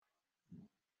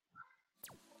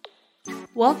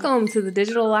Welcome to the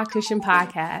Digital Loctician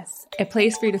Podcast, a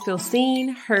place for you to feel seen,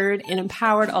 heard, and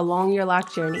empowered along your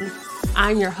lock journey.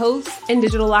 I'm your host and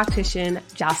digital loctician,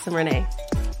 Jocelyn Renee.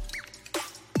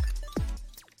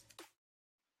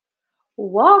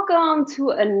 Welcome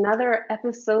to another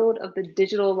episode of the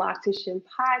Digital Loctician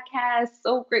Podcast.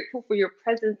 So grateful for your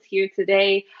presence here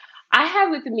today. I have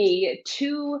with me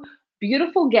two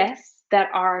beautiful guests that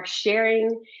are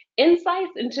sharing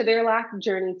insights into their lock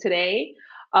journey today.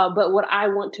 But what I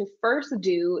want to first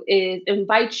do is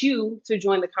invite you to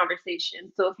join the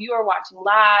conversation. So if you are watching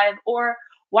live or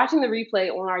watching the replay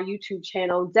on our YouTube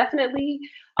channel, definitely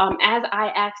as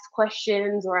I ask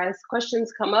questions or as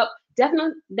questions come up,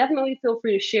 definitely feel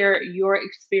free to share your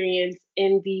experience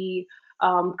in the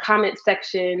comment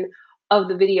section of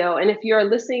the video. And if you're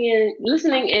listening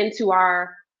in to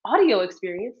our audio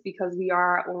experience, because we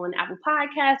are on Apple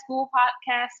Podcasts, Google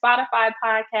Podcasts, Spotify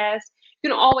Podcasts, you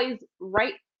can always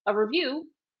write a review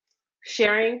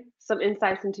sharing some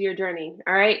insights into your journey.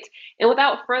 All right. And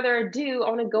without further ado, I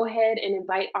want to go ahead and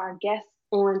invite our guests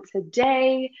on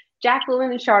today.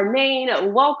 Jacqueline and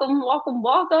Charmaine, welcome.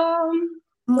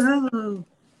 Hello.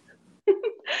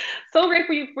 So great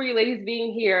for you ladies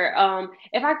being here.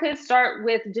 If I could start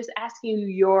with just asking you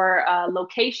your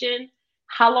location,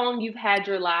 how long you've had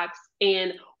your locks,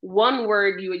 and one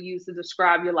word you would use to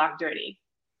describe your lock journey.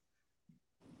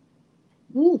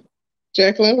 Ooh.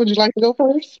 Jacqueline, would you like to go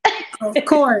first? Of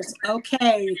course.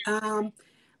 Okay.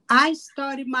 I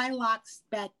started my locks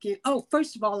back in,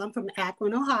 first of all, I'm from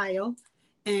Akron, Ohio,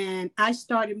 and I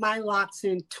started my locks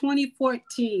in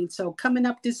 2014. So coming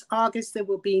up this August, it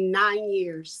will be 9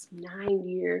 years. 9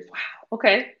 years. Wow.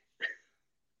 Okay.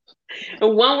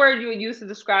 And one word you would use to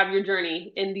describe your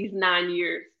journey in these 9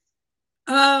 years.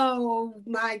 Oh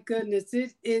my goodness.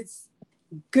 It's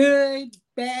good,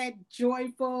 bad,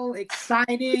 joyful,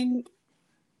 exciting.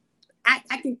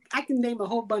 I can name a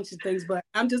whole bunch of things, but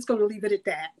I'm just going to leave it at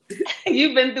that.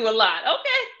 You've been through a lot.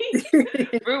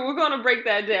 Okay. We're going to break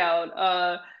that down.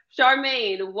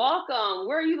 Charmaine, welcome.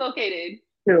 Where are you located?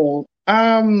 Cool.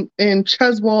 In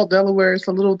Cheswold, Delaware. It's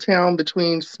a little town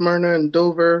between Smyrna and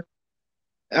Dover.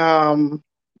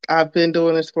 I've been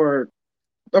doing this for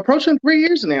approaching 3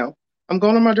 years now. I'm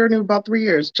going on my journey about 3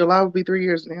 years. July will be 3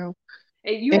 years now.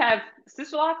 And you have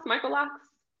sister locks, micro locks?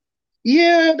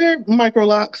 Yeah, they're micro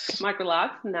locks. Micro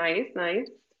locks, nice. I'm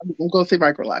going to say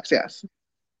micro locks, yes.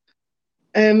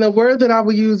 And the word that I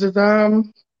will use is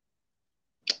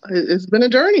it's been a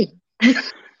journey.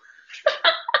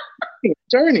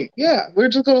 Journey, yeah. We're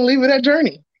just going to leave it at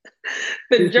journey.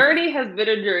 The journey has been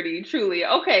a journey, truly.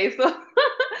 Okay, so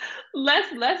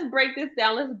let's break this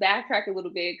down. Let's backtrack a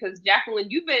little bit, because Jacqueline,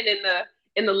 you've been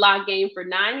in the lock game for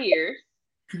 9 years.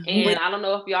 And I don't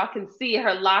know if y'all can see,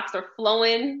 her locks are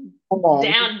flowing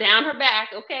down her back.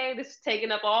 Okay, this is taking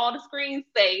up all the screen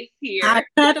space here. I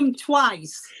cut them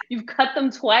twice. You've cut them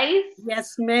twice?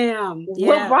 Yes, ma'am.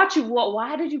 What brought you?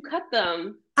 Why did you cut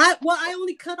them? I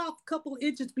only cut off a couple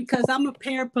inches because I'm a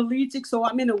paraplegic, so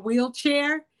I'm in a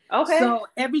wheelchair. Okay. So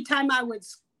every time I would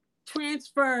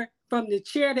transfer from the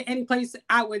chair to any place,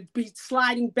 I would be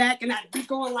sliding back and I'd be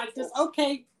going like this.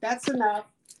 Okay, that's enough.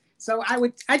 So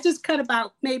I just cut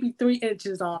about maybe 3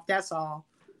 inches off. That's all.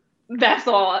 That's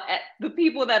all. The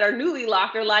people that are newly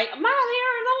locked are like, my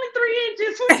hair is only 3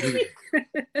 inches.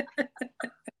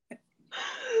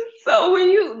 So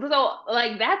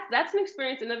that's an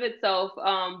experience in of itself.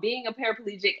 Being a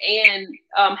paraplegic and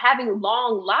having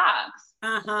long locks.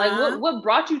 Like what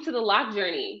brought you to the lock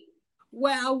journey?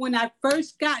 Well, when I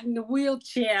first got in the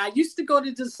wheelchair, I used to go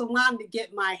to the salon to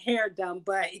get my hair done,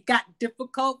 but it got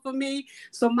difficult for me.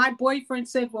 So my boyfriend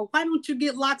said, well, why don't you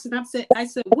get locks? And I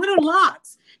said, what are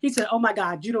locks? He said, oh my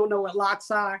God, you don't know what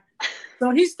locks are?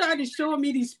 So he started showing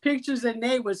me these pictures and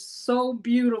they were so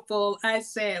beautiful. I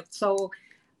said, so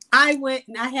I went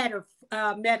and I had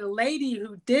met a lady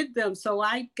who did them. So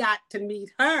I got to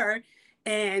meet her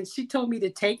and she told me to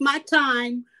take my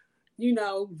time,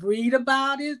 read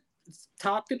about it,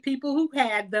 talk to people who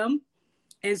had them.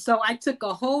 And so I took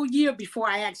a whole year before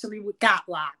I actually got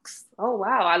locks. Oh,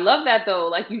 wow. I love that, though.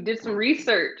 Like, you did some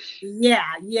research. Yeah.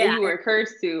 And you were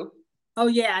encouraged to. Oh,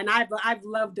 yeah. And I've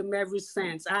loved them ever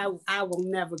since. I will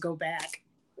never go back.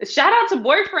 Shout out to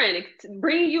boyfriend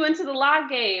bringing you into the lock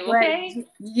game, okay? Right.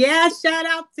 Yeah, shout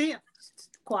out to him.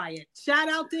 Quiet. Shout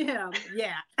out to him.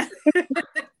 Yeah.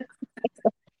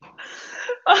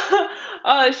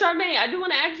 Charmaine, I do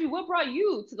want to ask you, what brought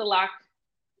you to the lock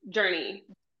journey?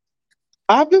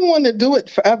 I've been wanting to do it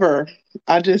forever.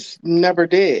 I just never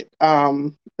did.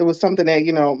 It was something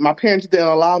that, my parents didn't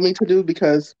allow me to do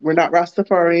because we're not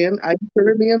Rastafarian. I'm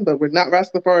Caribbean, but we're not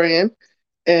Rastafarian.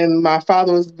 And my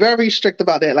father was very strict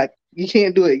about that. Like, you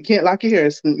can't do it. You can't lock your hair.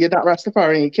 You're not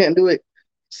Rastafarian. You can't do it.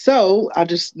 So I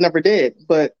just never did.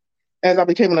 But as I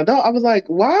became an adult, I was like,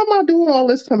 why am I doing all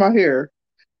this to my hair?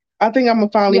 I think I'm going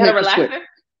to finally You had a make the switch.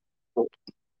 relaxer?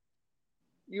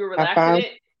 You were I relaxing found,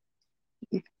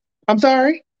 it? I'm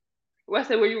sorry? What I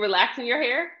said, were you relaxing your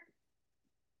hair?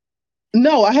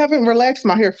 No, I haven't relaxed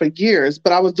my hair for years,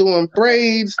 but I was doing Okay.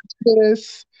 braids,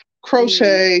 twists, Mm,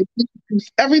 crochet,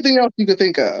 everything else you could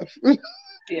think of.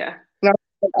 yeah. And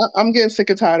I'm getting sick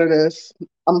and tired of this.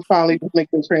 I'm finally just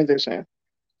making the transition.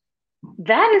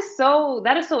 That is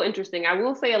so interesting. I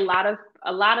will say a lot of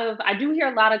I do hear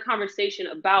a lot of conversation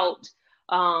about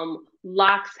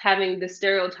locks having the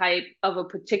stereotype of a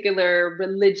particular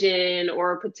religion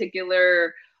or a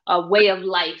particular way of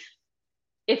life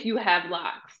if you have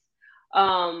locks.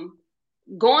 Um,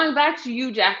 Going back to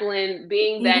you, Jacqueline,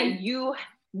 being that Mhm. you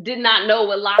did not know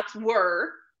what locks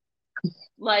were,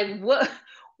 like what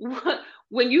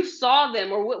when you saw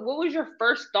them, or what was your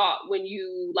first thought when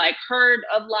you like heard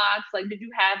of locks? Like, did you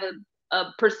have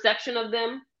a perception of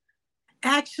them?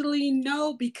 Actually,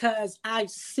 no, because I've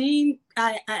seen.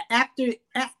 I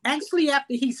actually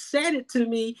after he said it to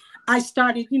me, I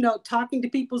started, talking to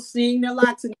people, seeing their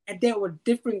locks, and there were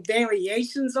different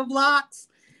variations of locks,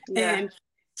 Yeah. and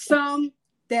some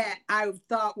that I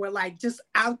thought were like just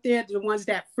out there, the ones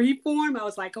that freeform. I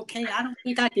was like, okay, I don't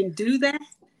think I can do that.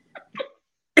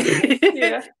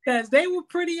 Yeah. Because they were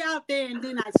pretty out there. And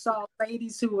then I saw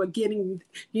ladies who were getting,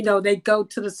 they go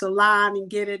to the salon and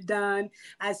get it done.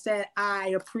 I said, I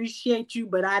appreciate you,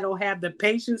 but I don't have the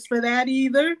patience for that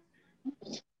either.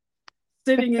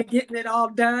 Sitting and getting it all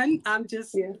done.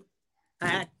 Yeah.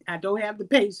 I don't have the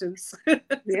patience.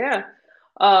 Yeah.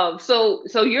 So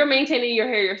you're maintaining your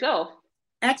hair yourself.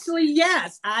 Actually,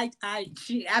 yes.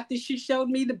 She after she showed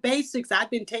me the basics,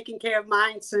 I've been taking care of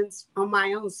mine since on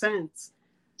my own since.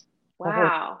 Oh,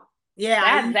 Wow.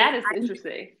 Yeah, That is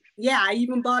interesting. I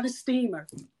even bought a steamer.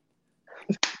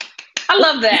 I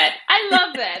love that. I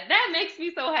love that. That makes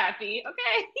me so happy.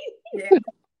 Okay. Yeah.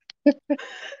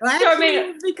 Well, actually, it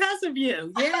Charmaine, was because of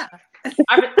you. Yeah.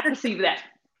 I receive that.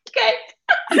 Okay.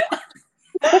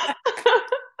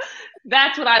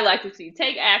 That's what I like to see.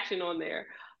 Take action on there.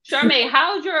 Charmaine,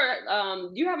 how's your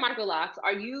do you have micro locks?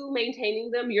 Are you maintaining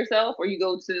them yourself or you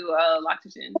go to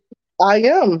loctician? I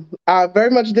am. I very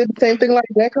much did the same thing like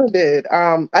Becca did.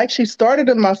 I actually started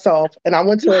it myself, and I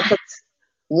went to her What?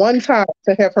 one time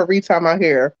to have her retie my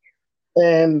hair,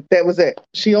 and that was it.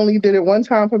 She only did it one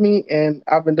time for me, and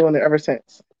I've been doing it ever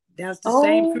since. That's the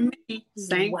same for Oh, me.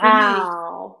 Same for me.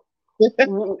 wow.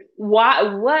 Why I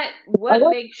what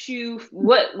love makes you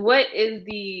what is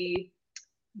the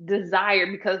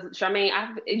desire? Because Charmaine,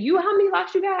 you how many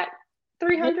locks you got?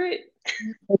 300,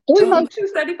 Oh, 300.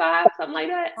 275, something like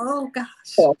that. oh gosh.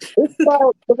 It's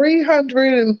about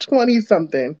 320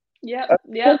 something. Yep, Uh,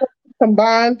 yep.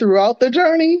 Combined throughout the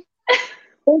journey. I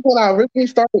think when I originally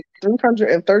started,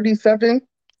 337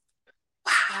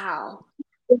 Wow.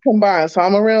 combined. So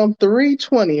I'm around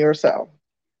 320 or so.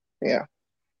 Yeah.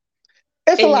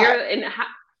 It's a And lot.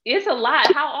 it's a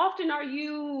lot. How often are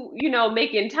you,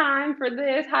 making time for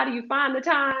this? How do you find the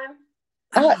time?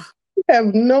 I Ah,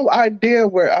 have no idea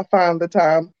where I find the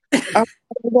time. I'm not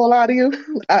gonna lie to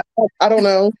you. I don't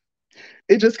know.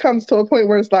 It just comes to a point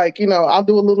where it's like, I'll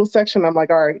do a little section. I'm like,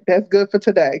 all right, that's good for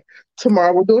today.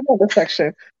 Tomorrow we'll do another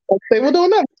section. Next day we'll do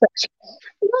another section.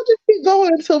 I'll just keep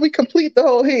going until we complete the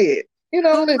whole head.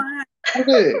 oh And it's my.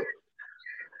 good.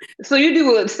 So you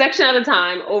do a section at a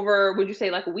time over, would you say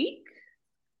like a week?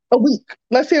 A week.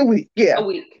 Let's say a week. A Yeah.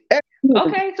 week.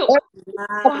 Absolutely. Okay. So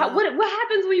Wow. what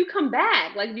happens when you come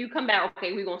back? Like, do you come back?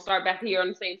 Okay, we're gonna start back here on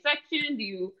the same section. Do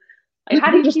you like? We,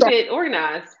 How do we you just keep start. it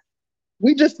organized?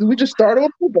 We just start on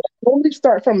the back. We only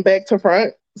start from back to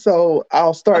front. So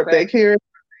I'll start Okay. back here,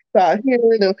 side here,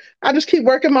 and then I just keep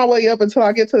working my way up until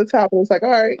I get to the top. And it's like,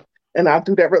 all right, and I'll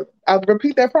do that. I'll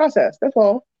repeat that process. That's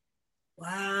all.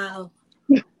 Wow.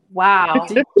 Wow.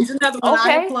 See, he's another one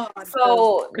I Okay. applaud because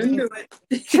So couldn't do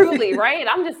it. truly, right?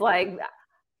 I'm just like,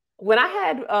 when I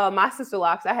had my sister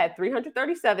locks, I had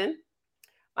 337.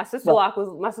 My sister lock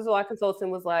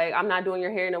consultant was like, I'm not doing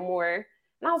your hair no more.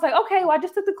 And I was like, okay, well, I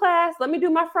just took the class. Let me do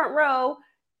my front row.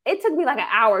 It took me like an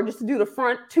hour just to do the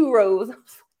front 2 rows.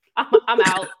 I'm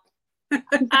out.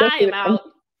 That's I am it. out.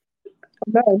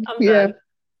 I'm done. I'm Yeah.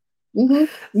 done.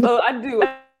 hmm So I do.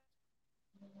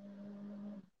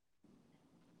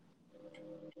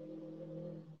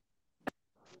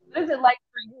 What is it like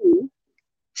for you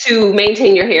to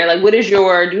maintain your hair? Like, do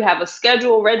you have a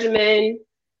schedule, regimen?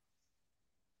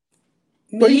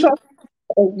 What you Me? talking?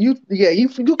 Oh, you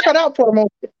cut out for a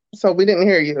moment, so we didn't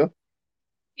hear you.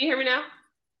 you hear me now?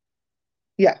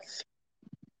 Yes.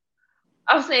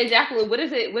 I was saying, Jacqueline, what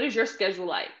is it? What is your schedule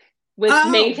like with Oh,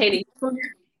 maintaining? for,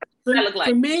 What that look like?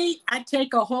 for me, I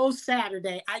take a whole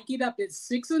Saturday. I get up at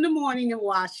 6 in the morning and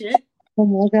wash it. Oh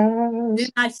my gosh. Then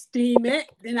I steam it.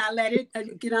 Then I let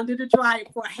it get under the dryer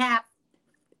for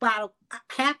about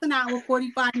half an hour,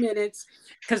 45 minutes,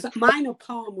 because mine are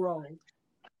palm rolled.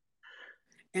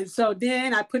 And so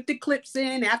then I put the clips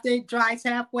in. After it dries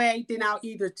halfway, then I'll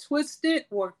either twist it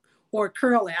or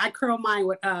curl it. I curl mine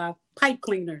with pipe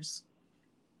cleaners.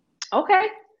 Okay.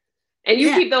 And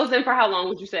you keep those in for how long,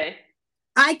 would you say?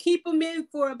 I keep them in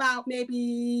for about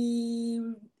maybe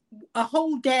a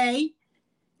whole day,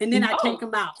 and then I take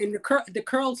them out. And the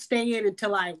curls stay in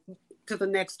until to the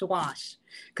next wash.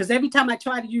 Because every time I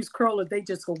try to use curlers, they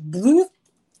just go bloop.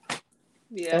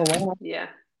 Yeah. Oh, wow. Yeah.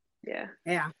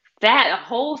 That a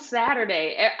whole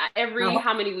Saturday every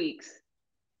how many weeks?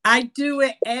 I do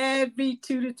it every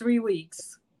 2 to 3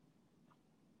 weeks.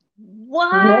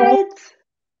 What?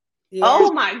 Yeah.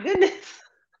 Oh my goodness.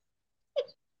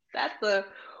 That's a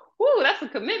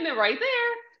commitment right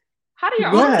there. How do your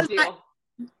arms feel?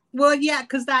 Well, yeah,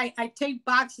 because I take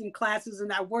boxing classes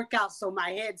and I work out so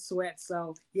my head sweats.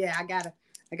 So yeah, I gotta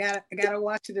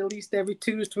watch it at least every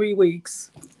 2 to 3 weeks.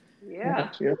 Yeah.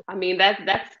 I mean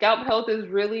that scalp health is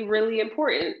really, really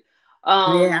important.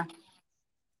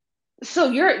 So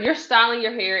you're styling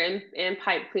your hair in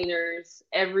pipe cleaners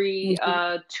every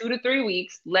 2 to 3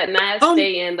 weeks, letting that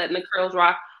stay in, letting the curls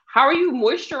rock. How are you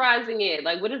moisturizing it?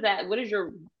 Like, what is that? What is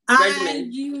your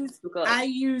regimen? I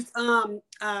use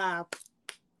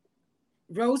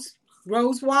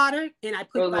rose water, and I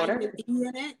put vitamin E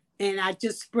in it, and I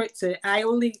just spritz it. I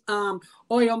only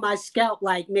oil my scalp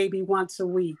like maybe once a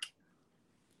week.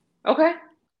 Okay.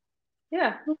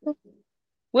 Yeah.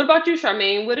 What about you,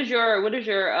 Charmaine? What does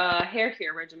your hair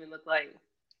care regimen look like?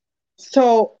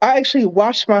 So I actually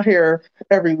wash my hair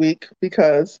every week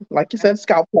because, like you said,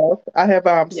 scalp health. I have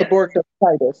seborrheic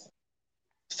dermatitis,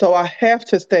 so I have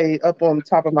to stay up on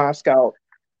top of my scalp.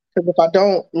 Because if I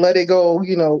don't let it go,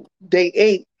 day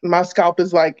 8, my scalp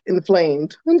is like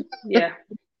inflamed.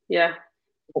 Yeah.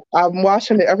 I'm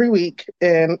washing it every week,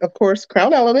 and of course,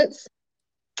 Crown Elements.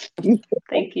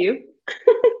 Thank you.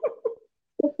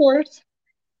 Of course.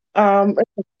 I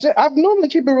normally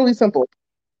keep it really simple.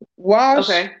 Wash,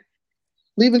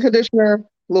 leave-in conditioner,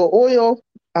 little oil.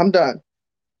 I'm done.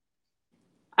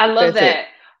 I love that.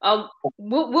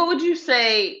 What would you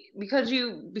say, because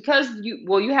you have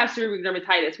seborrheic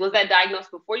dermatitis? Was that diagnosed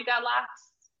before you got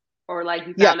locks, or like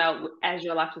you found out as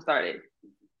your locks were started?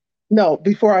 No,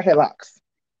 before I had locks.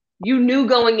 You knew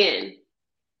going in.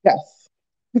 Yes.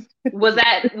 Was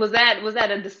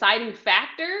that a deciding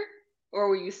factor, or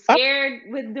were you scared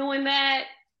with doing that?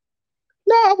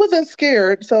 No, I wasn't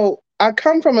scared. So I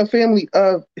come from a family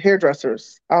of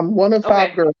hairdressers. I'm one of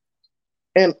 5 girls,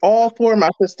 and all 4 of my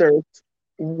sisters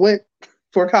went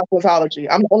for cosmetology.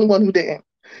 I'm the only one who didn't.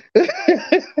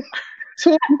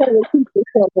 So I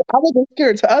wasn't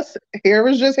scared. To us, hair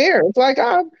is just hair. It's like,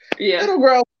 it'll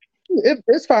grow.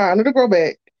 It's fine. It'll grow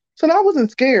back. So I wasn't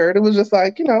scared. It was just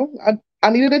like, I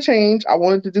needed a change. I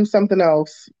wanted to do something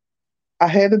else. I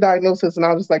had the diagnosis, and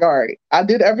I was just like, all right, I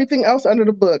did everything else under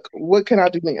the book. What can I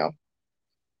do now?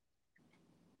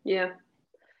 Yeah.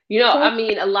 I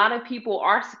mean, a lot of people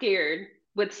are scared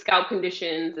with scalp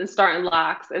conditions and starting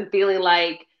locks and feeling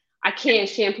like I can't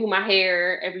shampoo my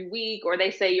hair every week, or they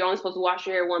say you're only supposed to wash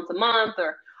your hair once a month,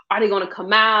 or are they going to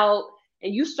come out?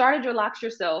 And you started your locks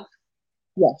yourself.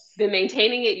 Yes. Been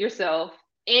maintaining it yourself,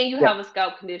 and you have a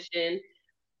scalp condition.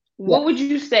 What would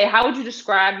you say? How would you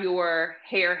describe your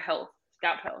hair health,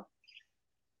 scalp health?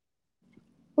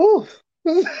 Ooh.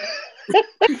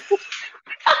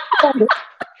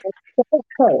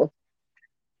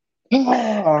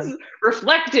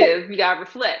 Reflective. You gotta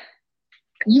reflect.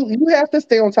 You have to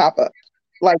stay on top of.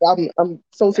 Like, I'm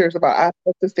so serious about it. I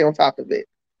have to stay on top of it.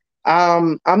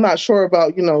 I'm not sure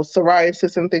about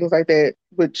psoriasis and things like that,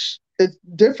 which is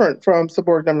different from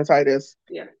seborrheic dermatitis.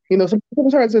 Yeah. Seborrheic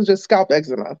dermatitis is just scalp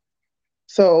eczema.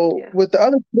 So with the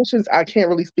other conditions, I can't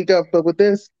really speak of, but with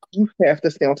this, you have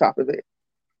to stay on top of it.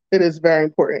 It is very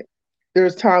important.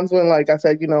 There's times when, like I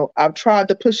said, I've tried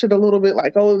to push it a little bit,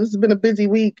 like, oh, this has been a busy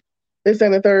week, this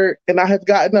and the third, and I have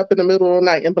gotten up in the middle of the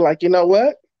night and been like, you know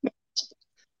what?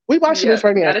 We watching this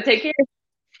right now. Gotta take care. In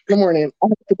the morning, I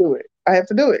have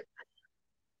to do it.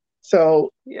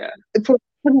 So for people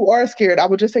who are scared, I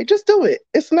would just say, just do it.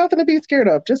 It's nothing to be scared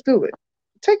of. Just do it.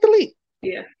 Take the leap.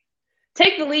 Yeah.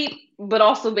 Take the leap, but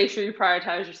also make sure you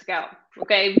prioritize your scalp,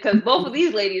 okay? Because both of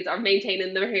these ladies are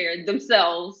maintaining their hair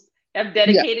themselves, have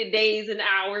dedicated days and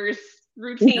hours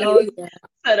routine yeah.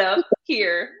 set up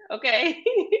here. Okay.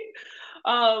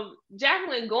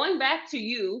 Jacqueline, going back to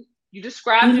you, you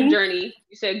described your Hmm. journey.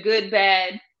 You said good,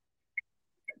 bad,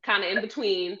 kind of in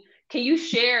between. Can you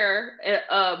share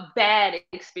a bad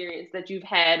experience that you've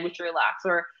had with your locks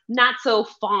or not so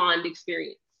fond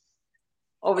experience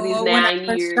over these Oh, when I 9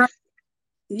 first years? started,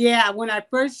 yeah, when I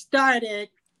first started,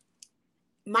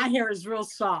 my hair is real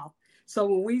soft. So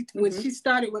when Hmm. she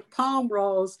started with palm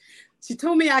rolls, she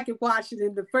told me I could wash it.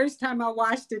 And the first time I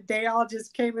washed it, they all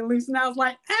just came and loose. And I was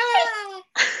like, ah!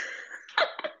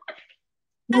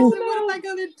 I said, what am Oh I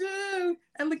gonna do?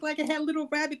 I looked like I had little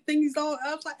rabbit thingies all.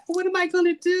 I was like, what am I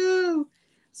gonna do?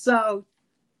 So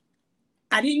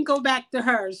I didn't go back to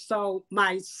her. So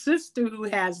my sister who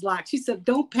has locks, she said,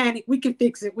 don't panic. We can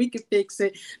fix it. We can fix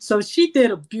it. So she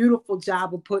did a beautiful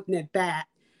job of putting it back.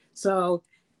 So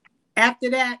after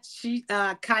that, she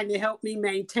kind of helped me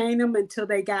maintain them until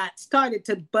they got started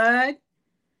to bud.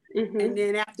 no. And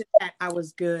then after that, I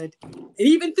was good. And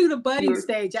even through the budding You're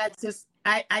stage,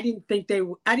 I didn't think they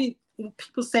were, I didn't, when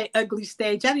people say ugly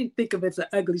stage, I didn't think of it as an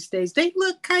ugly stage. They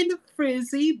look kind of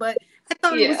frizzy, but I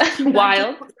thought it was yeah, cute.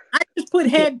 wild. I just put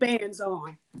headbands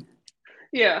on.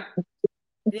 Yeah.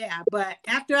 Yeah, but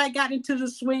after I got into the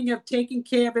swing of taking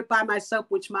care of it by myself,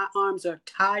 which my arms are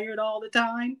tired all the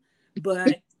time,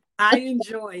 but I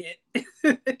enjoy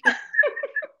it.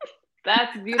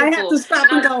 That's I have beautiful. to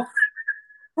stop and go,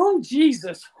 oh,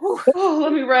 Jesus. Whew. Oh,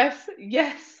 let me rest.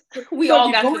 Yes. We So all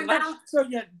you're got to going my down, so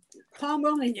you're palm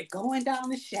rolling and you're going down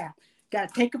the shaft.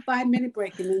 Got to take a 5-minute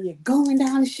break and then you're going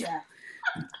down the shaft.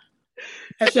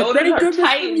 I said, shoulders thank are goodness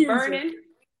tight for and music. burning,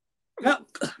 Oh,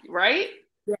 right?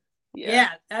 yeah. Yeah. Yeah,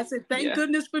 I said, thank Yeah.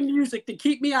 goodness for music to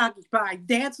keep me occupied.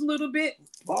 Dance a little bit,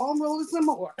 palm roll some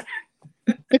more.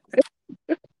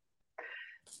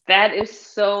 That is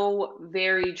so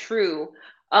very true.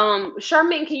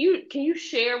 Charmaine, can you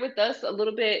share with us a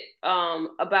little bit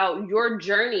about your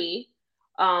journey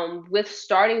with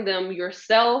starting them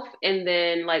yourself, and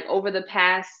then like over the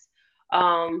past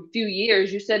few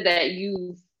years, you said that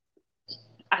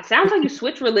it sounds like you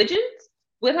switched religions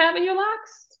with having your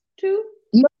locks too.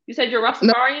 No, You said you're no,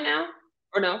 Rastafarian now,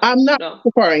 or no? I'm not No.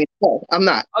 Rastafarian. No, I'm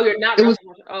not. Oh, you're not It was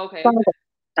Rastafarian. Oh, okay.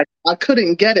 Okay. I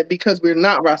couldn't get it because we're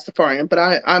not Rastafarian, but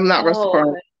I'm not Oh,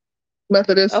 Rastafarian. okay.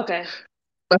 Methodist, Okay.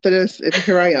 Methodist, and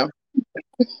here I am.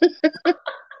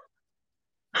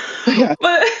 Yeah.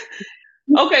 But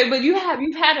okay, but you've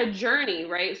had a journey,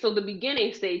 right? So the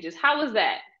beginning stages, how was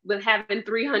that with having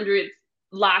 300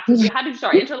 locks? How did you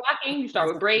start interlocking? You start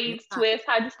with braids, twists.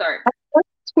 How did you start?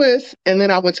 Twist, and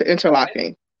then I went to Okay.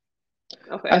 interlocking.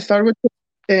 I Okay. started with,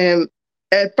 and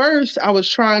at first I was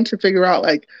trying to figure out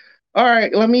like, all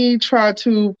right, let me try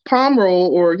to palm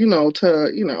roll or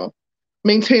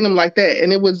maintain them like that,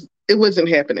 and it wasn't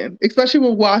happening. Especially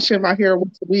with washing my hair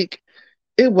once a week,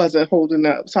 it wasn't holding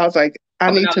up. So I was like, I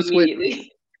Coming need up to switch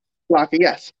immediately. locking.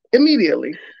 Yes,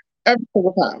 immediately, every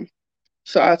single time.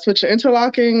 So I switched to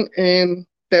interlocking, and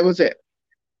that was it.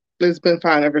 It's been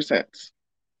fine ever since.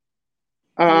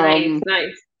 Nice, Um,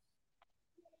 nice.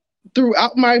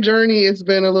 Throughout my journey, it's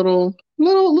been a little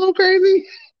crazy.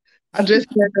 I just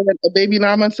had a baby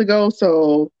 9 months ago,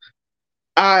 so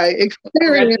I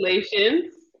experienced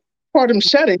Congratulations. postpartum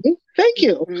shedding. Thank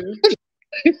you. Mhm.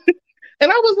 And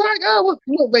I was like, oh,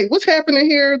 wait, what's happening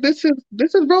here? This is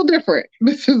real different.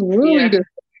 This is really Yeah. different.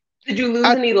 Did you lose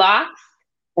I any locks?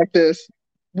 like this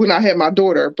when I had my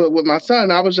daughter, but with my son,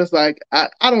 I was just like, I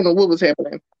don't know what was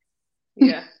happening.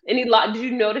 Yeah. Any lock? Did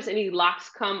you notice any locks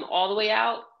come all the way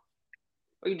out,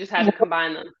 or you just had to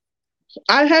combine them?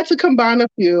 I had to combine a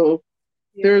few.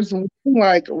 Yeah. There's one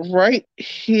like right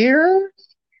here.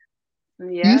 You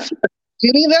Yeah. see the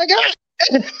skinny that I got?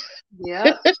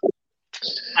 Yeah.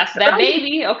 That's that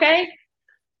baby. Okay.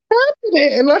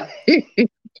 And like, Where's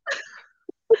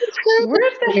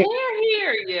the hair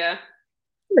here? Yeah.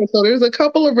 so there's a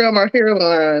couple around my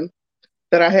hairline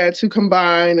that I had to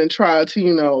combine and try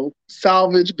to,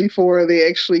 salvage before they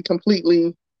actually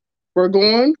completely were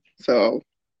gone. So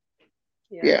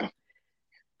Yeah. yeah.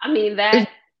 I mean It's, that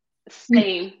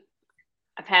same.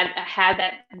 I had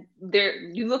that there.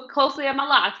 You look closely at my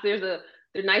locks. They're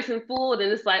nice and full, and then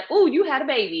it's like, oh, you had a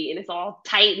baby, and it's all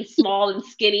tight and small and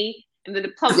skinny, and then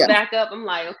it pumps yeah. back up. I'm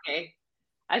like, okay,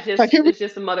 Like here we it's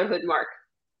just a motherhood mark.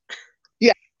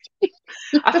 yeah.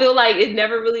 I feel like it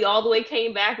never really all the way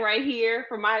came back right here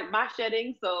for my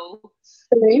shedding. So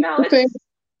The same it's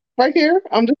right here.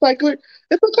 I'm just like, look,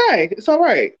 it's okay. It's all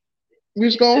right. We're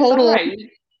just gonna it's hold all on. right.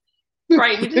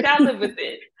 Right, we just gotta live with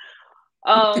it.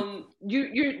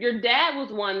 Your dad was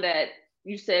one that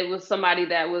you said was somebody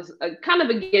that was kind of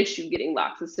against you getting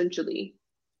locks, essentially.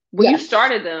 When you Yes.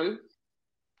 started them,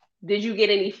 Did you get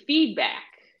any feedback?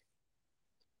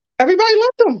 Everybody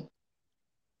loved them.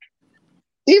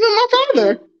 Even my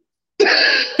father.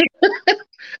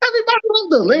 Everybody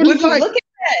loved them. They were Would just you like, look at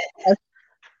that?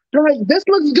 this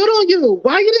looks good on you.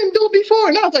 Why you didn't do it before?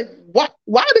 And I was like, why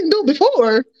I didn't do it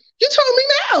before? You told me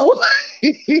now.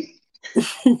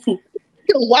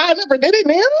 Why I never did it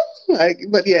now? Like,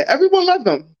 but yeah, everyone loved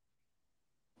them.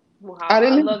 Wow, I I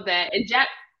didn't. love that. And Jack,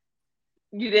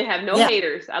 you didn't have no Yeah.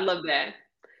 haters. I love that.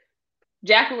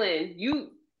 Jacqueline,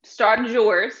 you started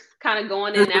yours, kind of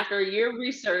going in after a year of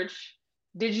research.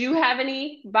 Did you have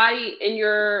anybody in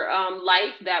your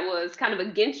life that was kind of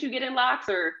against you getting locks,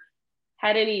 or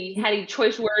had any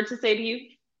choice words to say to you?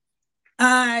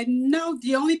 No,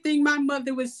 the only thing my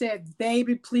mother would say,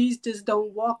 baby, please just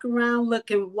don't walk around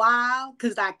looking wild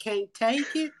because I can't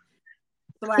take it.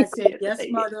 So I said, yes,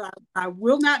 mother, I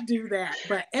will not do that.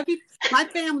 But my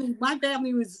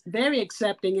family was very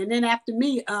accepting. And then after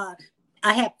me,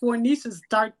 I had 4 nieces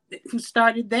who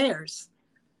started theirs.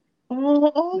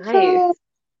 Oh, Nice.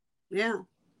 Yeah.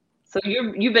 So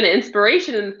you've been an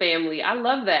inspiration in the family. I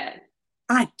love that.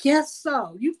 I guess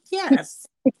so. Yes.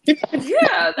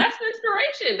 Yeah, that's an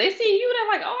inspiration. They see you, they're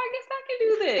like, oh, I guess I can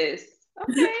do this.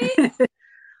 Okay.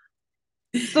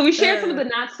 So we shared some of the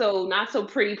not so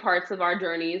pretty parts of our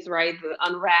journeys, right? The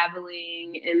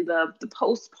unraveling and the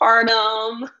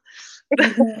postpartum,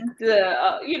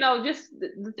 just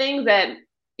the things that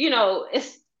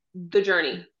it's the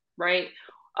journey, right?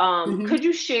 Could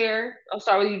you share? I'll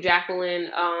start with you,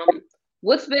 Jacqueline.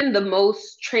 What's been the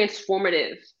most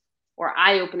transformative or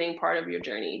eye-opening part of your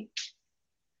journey?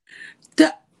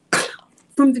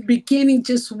 From the beginning,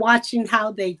 just watching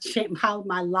how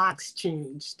my locks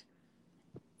changed.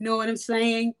 You know what I'm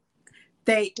saying?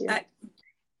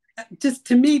 Just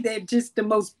to me, they're just the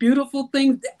most beautiful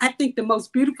thing. I think the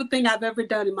most beautiful thing I've ever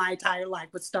done in my entire life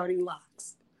was starting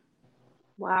locks.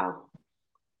 Wow.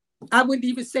 I wouldn't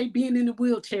even say being in a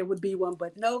wheelchair would be one,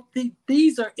 but no,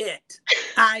 these are it.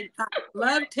 I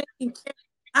love taking care.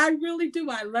 I really do.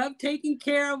 I love taking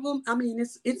care of them. I mean,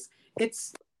 it's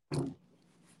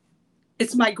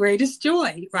my greatest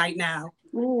joy right now.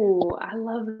 Ooh, I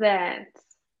love that.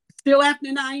 Still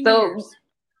after 9 years.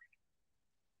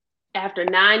 After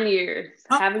 9 years,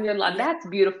 having your life, that's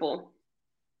beautiful.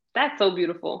 That's so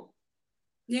beautiful.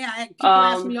 Yeah, people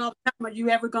ask me all the time, are you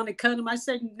ever going to cut them? I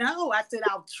said, no. I said,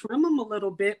 I'll trim them a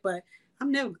little bit, but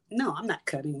I'm not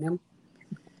cutting them.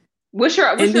 What's your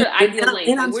ideal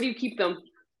length? Where do you keep them?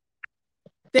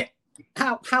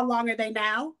 How long are they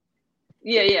now?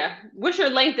 Yeah. What's your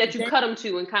length that you cut them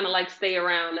to and kind of like stay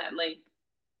around that length?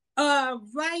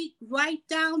 Right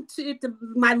down to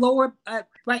my lower,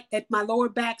 right at my lower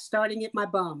back, starting at my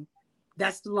bum.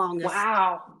 That's the longest.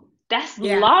 Wow, that's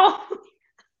long.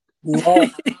 Yeah.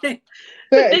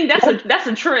 I think that's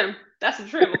a trim. That's a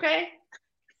trim, okay?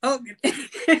 Okay.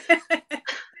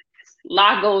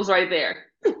 Lock goes right there.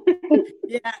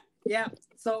 Yeah.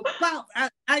 So about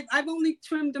I've only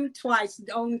trimmed them twice. It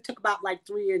only took about like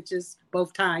 3 inches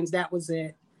both times. That was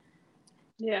it.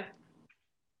 Yeah.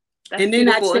 That's and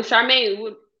beautiful. And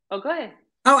Charmaine, go ahead.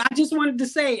 Oh, I just wanted to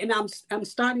say, and I'm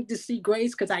starting to see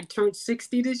grace because I turned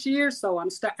 60 this year. So I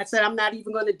said I'm not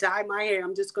even going to dye my hair.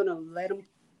 I'm just going to let them.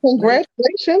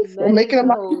 Congratulations on making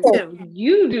them.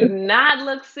 You do not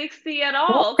look 60 at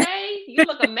all. Okay, you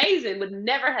look amazing. Would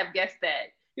never have guessed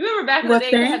that. You remember back in the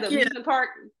day they had the amusement park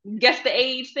guess the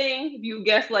age thing? If you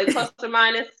guess like plus or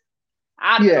minus,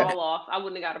 I'd have been all off. I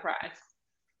wouldn't have got a prize.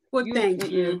 Well, thank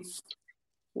you.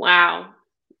 Wow.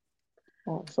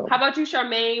 Awesome. How about you,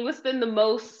 Charmaine? What's been the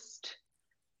most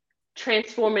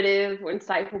transformative or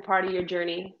insightful part of your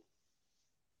journey?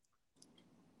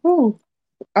 Oh,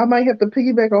 I might have to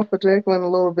piggyback off of Jacqueline a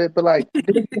little bit, but like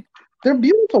they're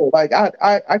beautiful. Like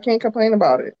I can't complain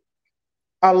about it.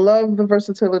 I love the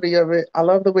versatility of it. I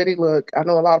love the way they look. I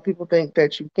know a lot of people think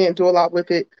that you can't do a lot with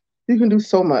it. You can do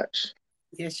so much.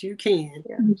 Yes, you can.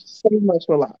 Yeah. So much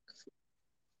with locks.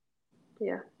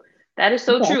 Yeah. That is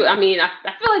so true. I mean, I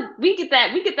feel like we get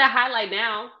that highlight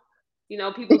now. You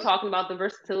know, people talking about the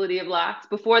versatility of locks.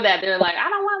 Before that, they're like, I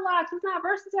don't want locks. It's not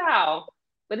versatile.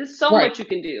 But it's so much you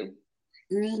can do.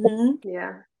 Mm-hmm.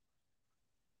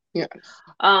 Yeah.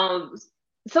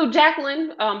 So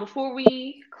Jacqueline, before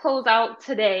we close out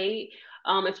today,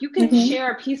 if you can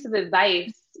share a piece of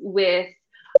advice with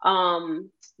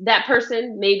that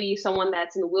person, maybe someone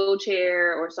that's in a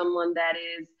wheelchair or someone that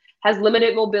has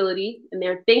limited mobility and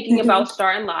they're thinking about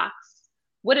starting locks,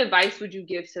 what advice would you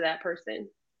give to that person?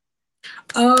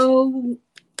 Oh,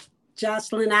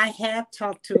 Jocelyn, I have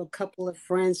talked to a couple of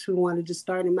friends who wanted to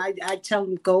start them. I tell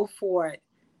them, go for it.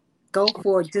 Go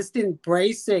for it. Just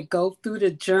embrace it. Go through the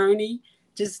journey.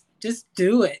 Just Just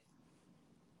do it.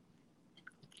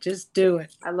 Just do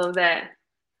it. I love that.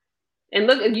 And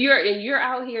look, you're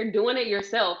out here doing it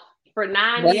yourself for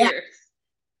 9 years.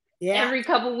 Yeah. Every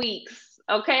couple weeks.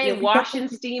 Okay. Yeah. Washing,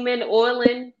 steaming,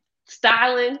 oiling,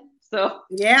 styling. So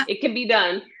Yeah. it can be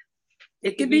done.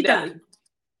 It can be done.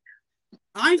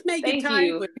 I make it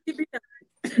time, but it can be done.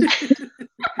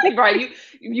 Right.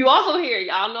 You also hear,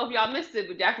 I don't know if y'all missed it,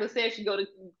 but Jacqueline said she go to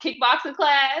kickboxing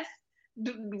class,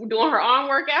 doing her arm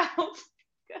workouts.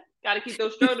 Got to keep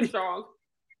those shoulders strong.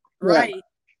 Right.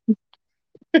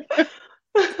 It's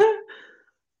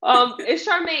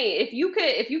Charmaine. If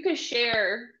you could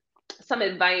share some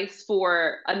advice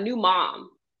for a new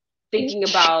mom thinking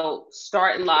about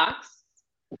starting locks,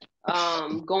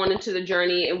 going into the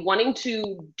journey and wanting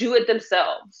to do it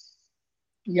themselves,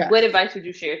 what advice would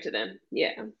you share to them?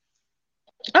 Yeah.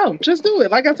 Oh, just do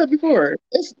it. Like I said before,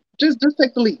 it's just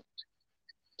take the leap.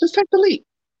 Just take the leap.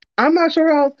 I'm not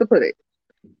sure how else to put it.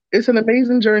 It's an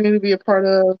amazing journey to be a part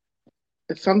of.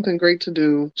 It's something great to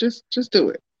do. Just do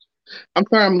it. I'm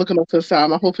sorry I'm looking up to the side.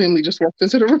 My whole family just walked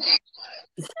into the room.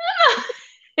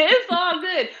 It's all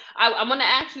good. I'm gonna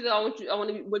ask you though. I want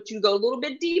you to go a little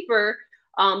bit deeper,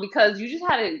 because you just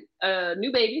had a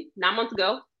new baby 9 months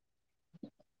ago.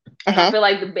 I feel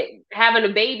like having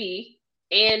a baby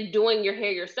and doing your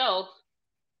hair yourself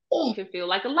can feel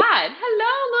like a lot.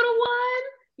 Hello, little one.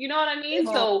 You know what I mean?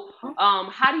 So,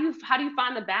 how do you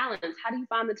find the balance? How do you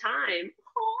find the time?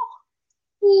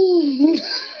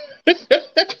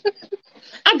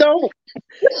 I don't.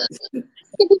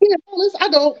 To be honest, I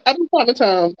don't find the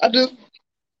time.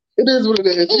 It is what it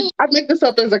is. I make this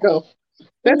up as I go.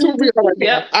 That's what we are right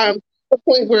now. I'm at the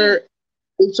point where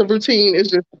it's a routine. It's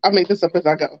just, I make this up as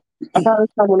I go. I find the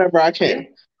time whenever I can.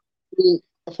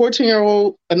 A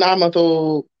 14-year-old, a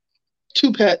 9-month-old,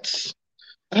 2 pets,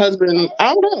 a husband.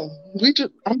 I don't know.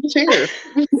 I'm just here.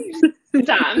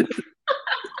 Time.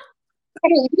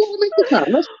 You gotta make the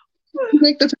time.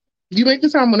 You make the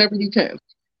time whenever you can.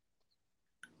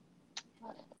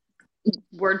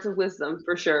 Words of wisdom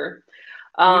for sure.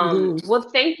 Well,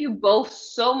 thank you both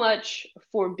so much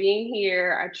for being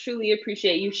here. I truly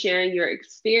appreciate you sharing your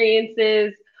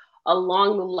experiences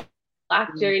along the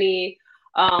lock journey.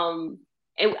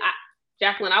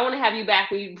 Jacqueline, I want to have you back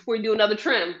before you do another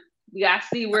trim. We gotta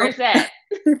see where it's at.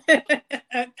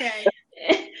 Okay.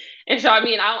 And so, I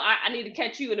mean, I need to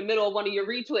catch you in the middle of one of your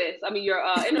retwists. I mean, your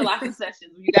interlocking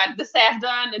sessions. You got this half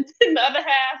done, and the other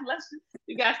half.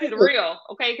 You guys see the real,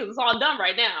 okay? Because it's all done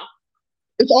right now.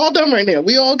 It's all done right now.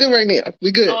 We all good right now.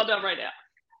 We good. All done right now.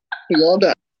 We all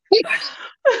done.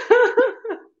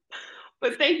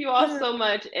 But thank you all so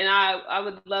much, and I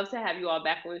would love to have you all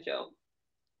back on the show.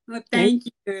 Well, thank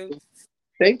you.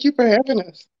 Thank you for having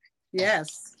us.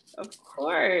 Yes. Of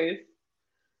course.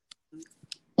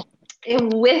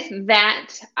 And with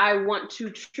that, I want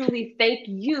to truly thank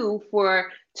you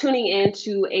for tuning in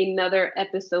to another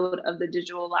episode of the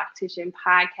Digital Loctician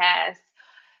Podcast.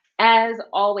 As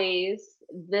always,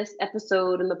 this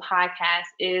episode in the podcast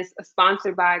is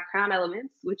sponsored by Crown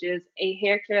Elements, which is a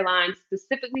hair care line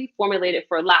specifically formulated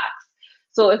for locks.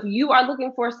 So if you are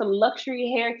looking for some luxury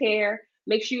hair care,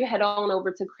 make sure you head on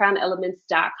over to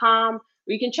crownelements.com,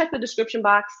 where you can check the description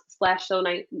box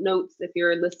 /show notes if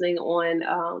you're listening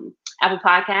on Apple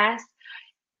Podcasts.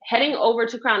 Heading over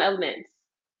to Crown Elements,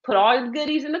 put all the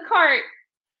goodies in the cart,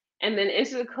 and then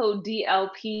enter the code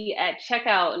DLP at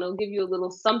checkout, and it'll give you a little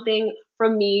something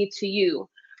from me to you.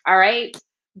 All right?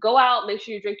 Go out, make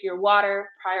sure you drink your water,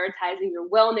 prioritizing your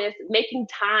wellness, making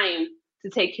time to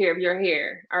take care of your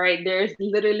hair. All right? There's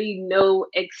literally no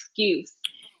excuse.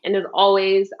 And as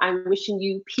always, I'm wishing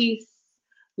you peace,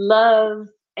 love,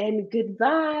 and good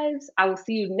vibes. I will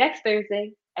see you next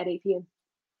Thursday at 8 p.m.